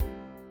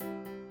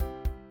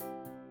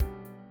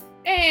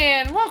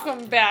And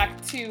welcome back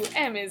to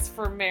M is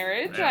for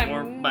Marriage.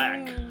 We're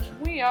back.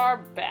 We are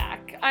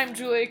back. I'm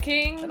Julia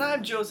King. And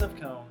I'm Joseph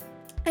Cohn.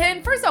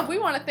 And first off, we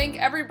want to thank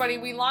everybody.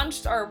 We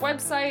launched our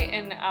website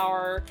and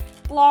our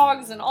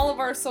blogs and all of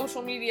our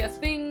social media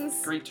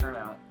things. Great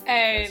turnout.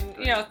 And,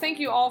 thank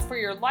you all for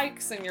your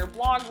likes and your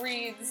blog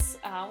reads.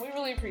 We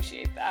really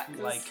appreciate that.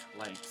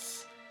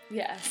 Likes.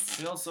 Yes.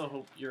 We also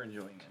hope you're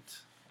enjoying it.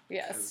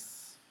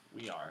 Yes.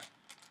 We are.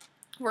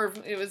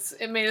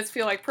 It made us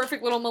feel like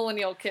perfect little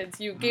millennial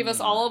kids. You gave us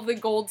all of the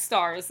gold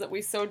stars that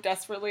we so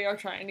desperately are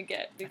trying to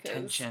get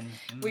because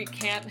we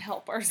can't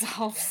help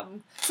ourselves.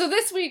 So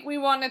this week we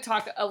want to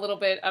talk a little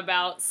bit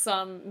about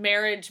some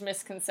marriage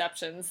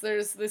misconceptions.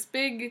 There's this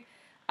big,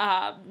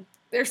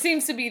 there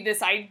seems to be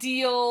this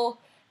ideal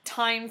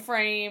time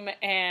frame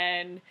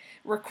and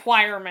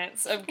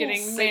requirements of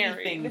getting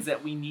married. Things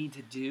that we need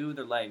to do.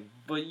 They're like,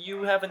 but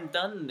you haven't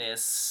done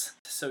this,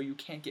 so you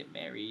can't get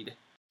married.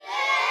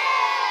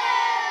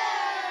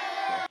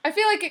 I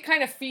feel like it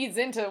kind of feeds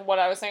into what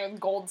I was saying with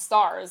gold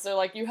stars. They're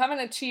like, you haven't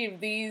achieved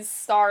these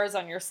stars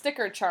on your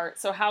sticker chart,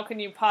 so how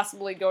can you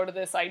possibly go to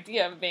this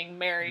idea of being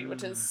married,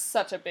 which is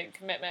such a big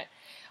commitment.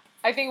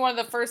 I think one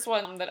of the first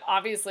ones that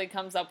obviously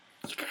comes up,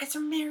 you guys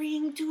are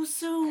marrying too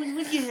soon.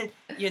 What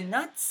you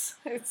nuts?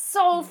 It's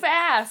so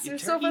fast. You're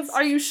so turkeys? fast.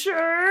 Are you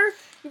sure?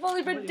 You've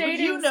only been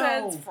dating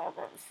since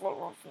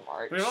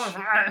March.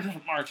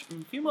 March.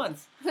 A few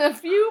months. A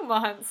few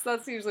months.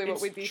 That's usually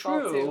what we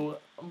default to. True,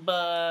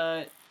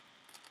 but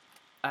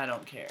I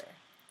don't care.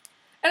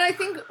 And I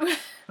think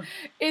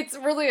it's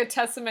really a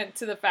testament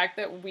to the fact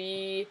that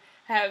we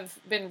have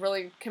been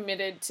really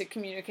committed to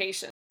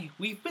communication.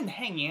 We've been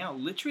hanging out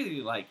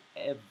literally like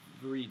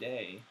every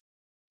day.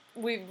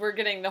 We were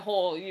getting the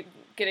whole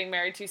getting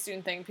married too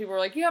soon thing. People were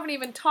like, you haven't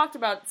even talked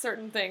about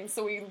certain things.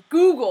 So we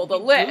Googled the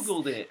list.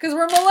 Googled it. Because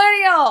we're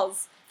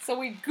millennials. So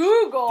we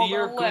Googled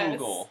Dear the list.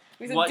 Google.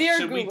 We said, what Dear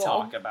should Google. we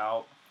talk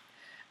about?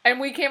 And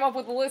we came up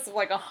with a list of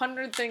like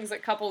 100 things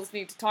that couples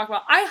need to talk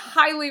about. I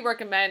highly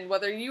recommend,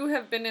 whether you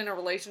have been in a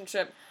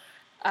relationship,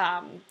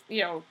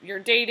 you're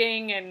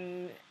dating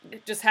and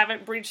just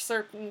haven't breached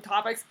certain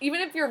topics, even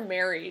if you're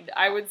married,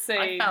 I would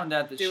say I found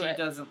out that she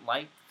doesn't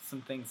like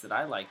some things that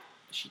I like.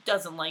 She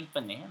doesn't like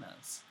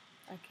bananas.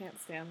 I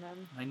can't stand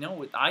them. I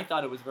know. I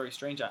thought it was very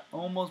strange. I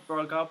almost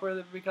broke up with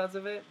her because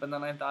of it, but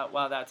then I thought,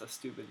 wow, that's a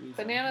stupid reason.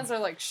 Bananas are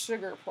like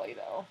sugar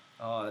Play-Doh.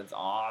 Oh, that's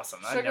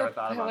awesome. I Sugar never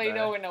thought about that.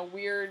 Play-Doh in a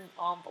weird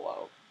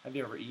envelope. Have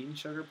you ever eaten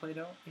sugar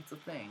Play-Doh? It's a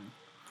thing.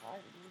 I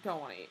don't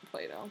want to eat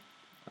Play-Doh.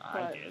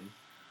 I did.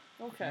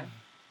 Okay.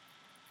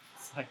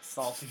 It's like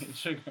salty and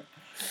sugar.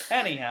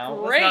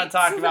 Anyhow, Great. Let's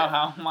not talk about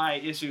how my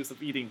issues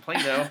of eating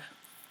Play-Doh.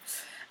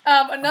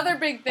 Another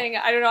big thing,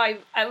 I don't know,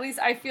 at least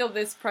I feel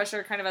this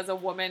pressure kind of as a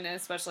woman, and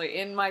especially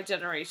in my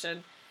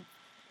generation,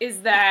 is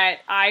that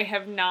I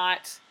have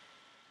not,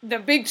 the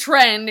big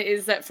trend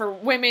is that for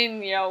women,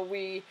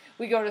 we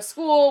go to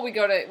school, we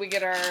get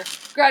our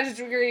graduate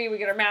degree, we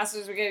get our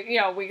master's,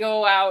 we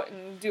go out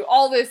and do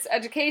all this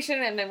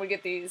education, and then we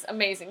get these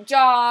amazing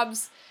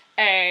jobs,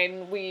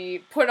 and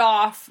we put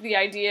off the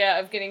idea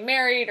of getting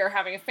married or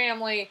having a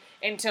family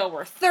until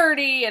we're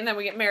 30, and then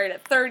we get married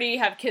at 30,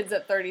 have kids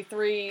at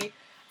 33.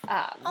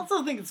 I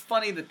also think it's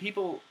funny that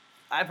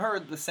I've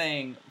heard the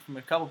saying from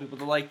a couple people,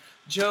 they're like,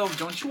 Joe,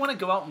 don't you want to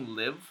go out and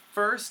live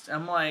first?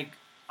 I'm like,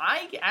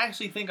 I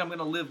actually think I'm going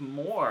to live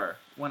more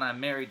when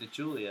I'm married to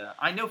Julia.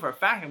 I know for a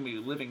fact I'm going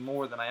to be living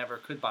more than I ever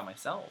could by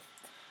myself.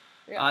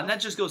 Yeah. And that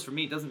just goes for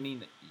me. It doesn't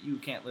mean that you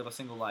can't live a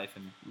single life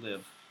and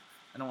live.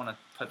 I don't want to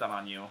put that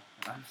on you.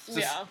 I'm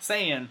just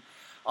saying.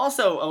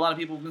 Also, a lot of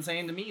people have been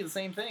saying to me the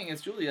same thing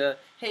as Julia.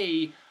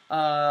 Hey,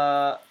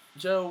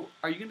 Joe,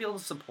 are you going to be able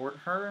to support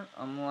her?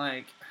 I'm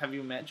like, have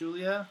you met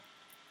Julia?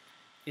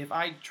 If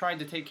I tried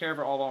to take care of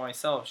her all by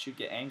myself, she'd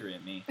get angry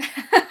at me.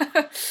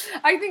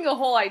 I think the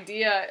whole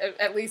idea,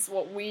 at least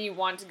what we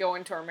want to go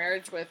into our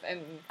marriage with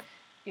and,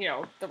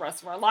 the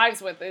rest of our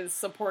lives with, is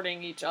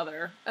supporting each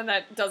other. And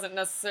that doesn't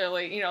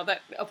necessarily,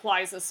 that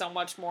applies to so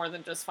much more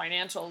than just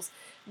financials.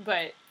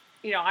 But,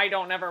 I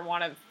don't ever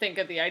want to think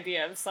of the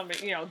idea of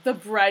somebody, the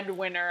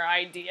breadwinner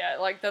idea.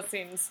 Like, that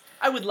seems...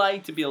 I would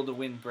like to be able to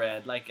win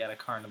bread, like at a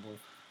carnival.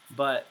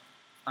 But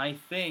I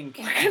think...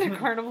 What kind of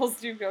carnivals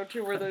do you go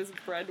to where there's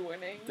bread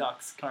winning?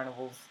 Ducks,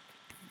 carnivals,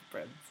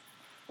 breads.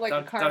 Like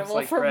a carnival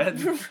like for bread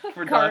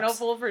for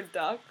carnival for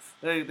ducks.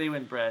 They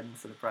win bread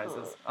instead of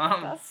prizes.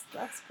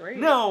 That's great.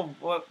 No,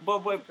 but Go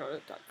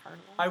to duck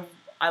carnival.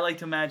 I like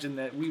to imagine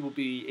that we will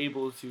be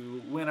able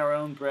to win our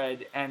own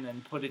bread and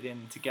then put it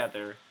in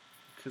together,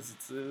 because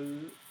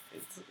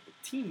it's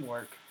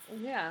teamwork.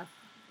 Yeah,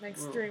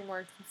 makes dream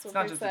work. That's it's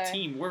not just a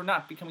team. We're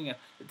not becoming a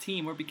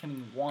team. We're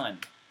becoming one.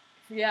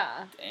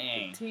 Yeah.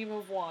 Dang. A team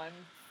of one.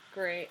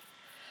 Great.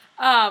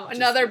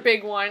 Another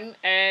big one,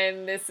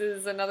 and this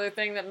is another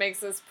thing that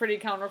makes us pretty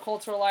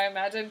countercultural, I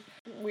imagine.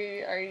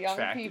 We are young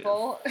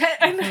people.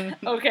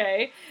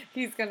 Okay,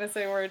 he's going to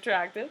say we're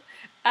attractive.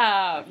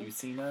 Have you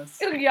seen us?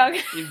 Young.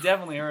 You've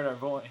definitely heard our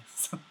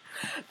voice.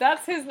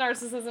 That's his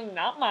narcissism,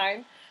 not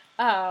mine.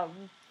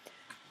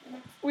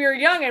 we are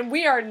young and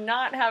we are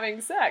not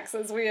having sex,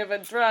 as we have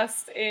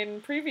addressed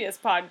in previous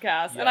podcasts.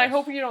 Yes. And I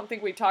hope you don't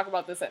think we talk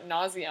about this ad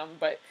nauseum,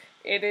 but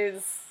it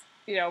is,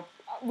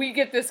 we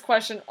get this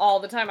question all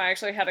the time. I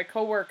actually had a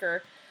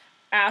coworker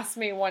ask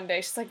me one day,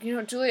 she's like,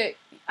 Julia,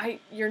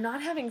 you're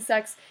not having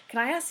sex. Can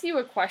I ask you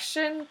a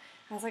question?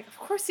 I was like, of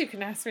course you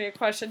can ask me a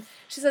question.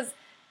 She says,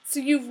 so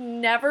you've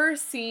never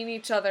seen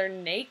each other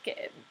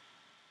naked?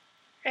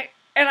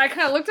 And I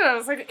kind of looked at it, I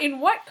was like, in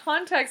what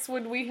context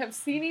would we have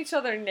seen each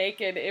other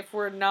naked if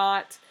we're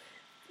not,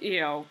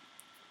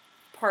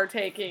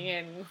 partaking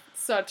in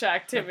such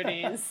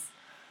activities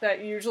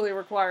that usually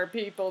require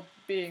people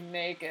being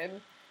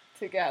naked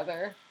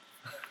together?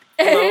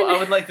 Hello, I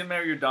would like to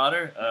marry your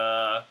daughter.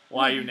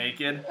 Why are you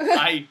naked?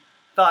 I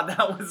thought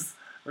that was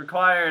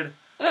required.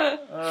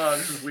 Oh,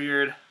 this is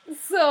weird.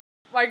 So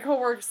my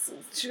coworker,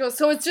 she goes,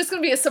 so it's just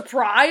going to be a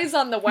surprise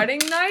on the wedding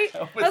night?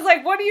 I was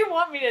like, what do you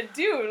want me to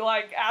do?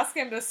 Like, ask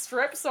him to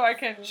strip so I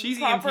can She's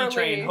properly... EMT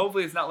trained.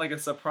 Hopefully it's not like a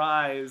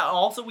surprise.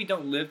 Also, we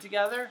don't live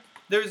together.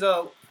 There's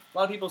a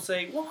lot of people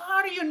say, well,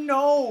 how do you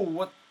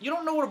know? You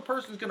don't know what a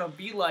person's going to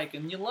be like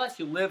unless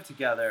you live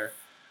together.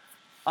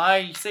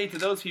 I say to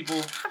those people,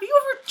 have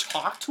you ever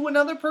talked to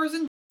another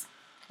person?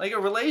 Like a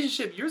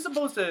relationship, you're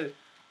supposed to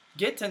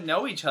get to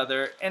know each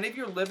other. And if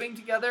you're living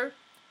together,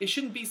 it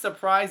shouldn't be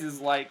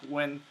surprises like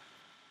when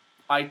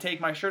I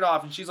take my shirt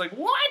off and she's like,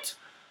 what?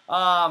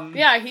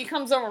 Yeah, he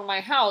comes over to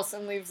my house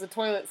and leaves the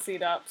toilet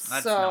seat up.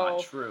 That's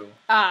not true.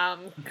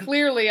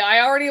 Clearly,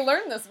 I already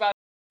learned this about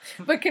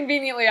him. But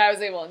conveniently, I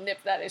was able to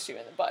nip that issue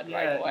in the bud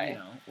right away.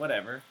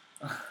 Whatever.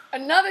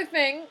 Another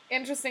thing,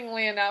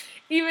 interestingly enough,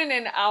 even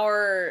in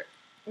our,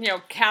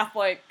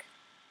 Catholic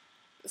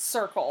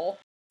circle,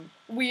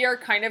 we are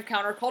kind of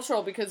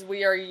countercultural because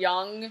we are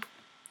young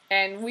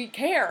and we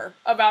care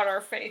about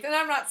our faith. And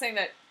I'm not saying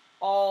that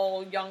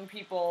all young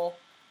people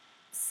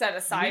set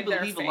aside their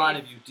faith. We believe a lot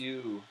of you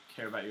do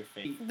care about your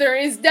faith. There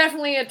is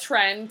definitely a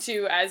trend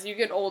to, as you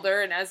get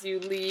older and as you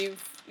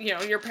leave,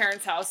 your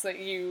parents' house, that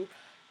you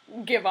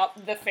give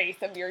up the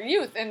faith of your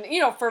youth. And,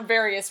 for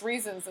various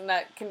reasons. And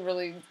that can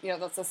really,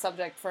 that's a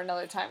subject for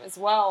another time as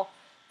well,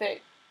 that,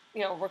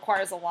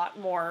 requires a lot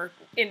more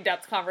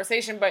in-depth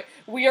conversation. But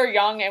we are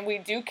young and we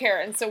do care.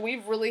 And so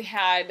we've really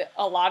had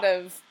a lot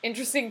of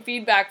interesting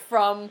feedback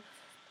from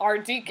our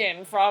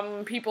deacon,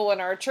 from people in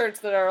our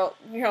church that are,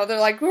 they're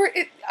like,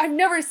 I've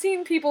never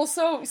seen people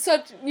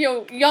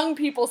young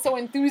people so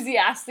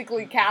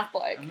enthusiastically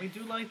Catholic. And we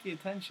do like the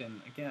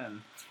attention,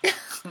 again.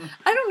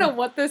 I don't know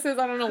what this is.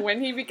 I don't know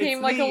when he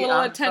became a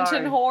little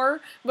attention whore,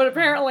 but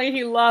apparently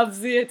he loves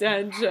the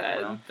attention.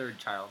 Well, third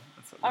child.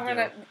 I'm going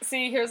to,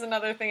 here's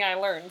another thing I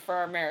learned for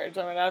our marriage.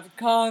 I'm going to have to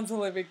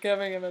constantly be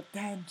giving him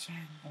attention.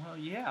 Well,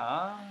 yeah.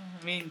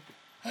 I mean,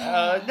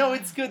 no,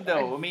 it's good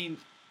though. I mean,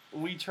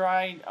 we're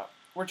trying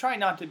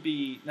not to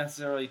be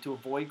necessarily to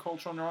avoid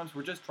cultural norms.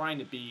 We're just trying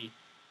to be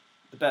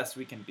the best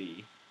we can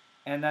be.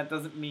 And that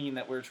doesn't mean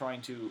that we're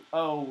trying to,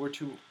 we're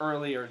too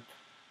early or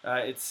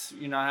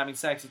you're not having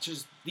sex. It's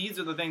just, these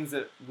are the things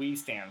that we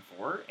stand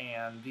for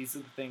and these are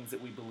the things that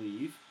we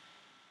believe.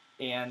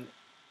 And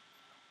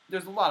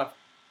there's a lot of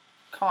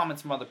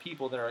comments from other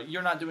people that are,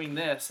 you're not doing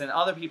this and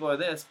other people are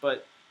this,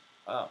 but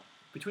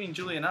between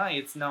Julie and I,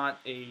 it's not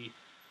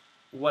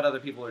what other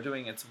people are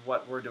doing, it's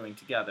what we're doing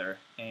together,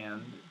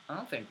 and I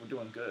don't think we're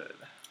doing good.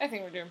 I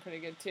think we're doing pretty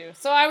good too.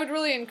 So I would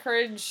really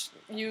encourage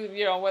you,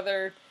 no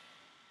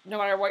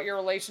matter what your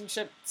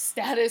relationship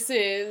status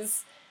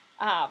is,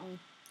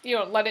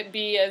 let it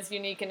be as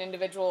unique and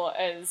individual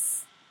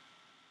as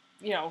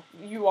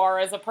you are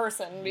as a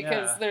person,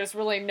 because there's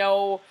really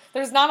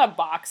there's not a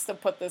box to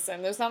put this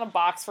in. There's not a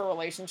box for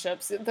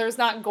relationships. There's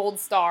not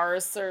gold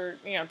stars or,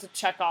 to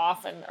check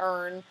off and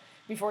earn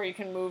before you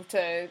can move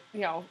to,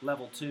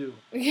 level 2.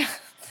 Yeah.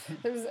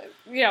 There's,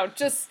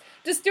 just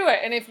do it.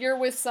 And if you're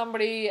with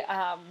somebody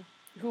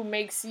who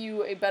makes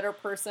you a better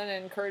person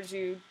and encourage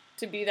you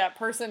to be that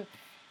person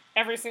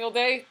every single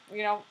day,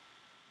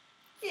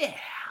 yeah,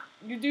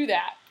 you do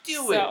that.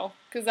 Do it.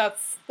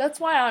 Because that's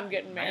why I'm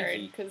getting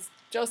married. Because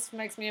Joseph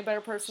makes me a better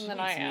person than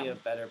I am. She makes me a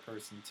better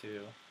person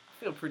too.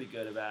 I feel pretty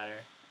good about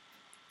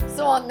her.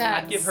 So on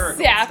that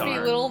sappy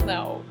little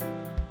note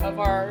of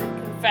our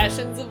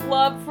confessions of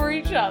love for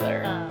each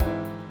other,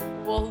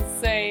 we'll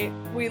say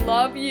we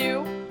love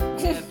you.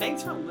 Yeah,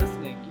 thanks for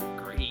listening. You're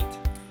great.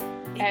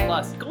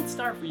 A+, gold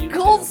star for you.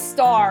 Gold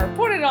star.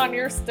 Put it on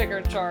your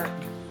sticker chart.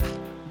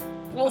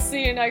 We'll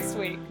see you next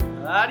week.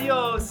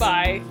 Adios.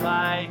 Bye.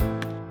 Bye.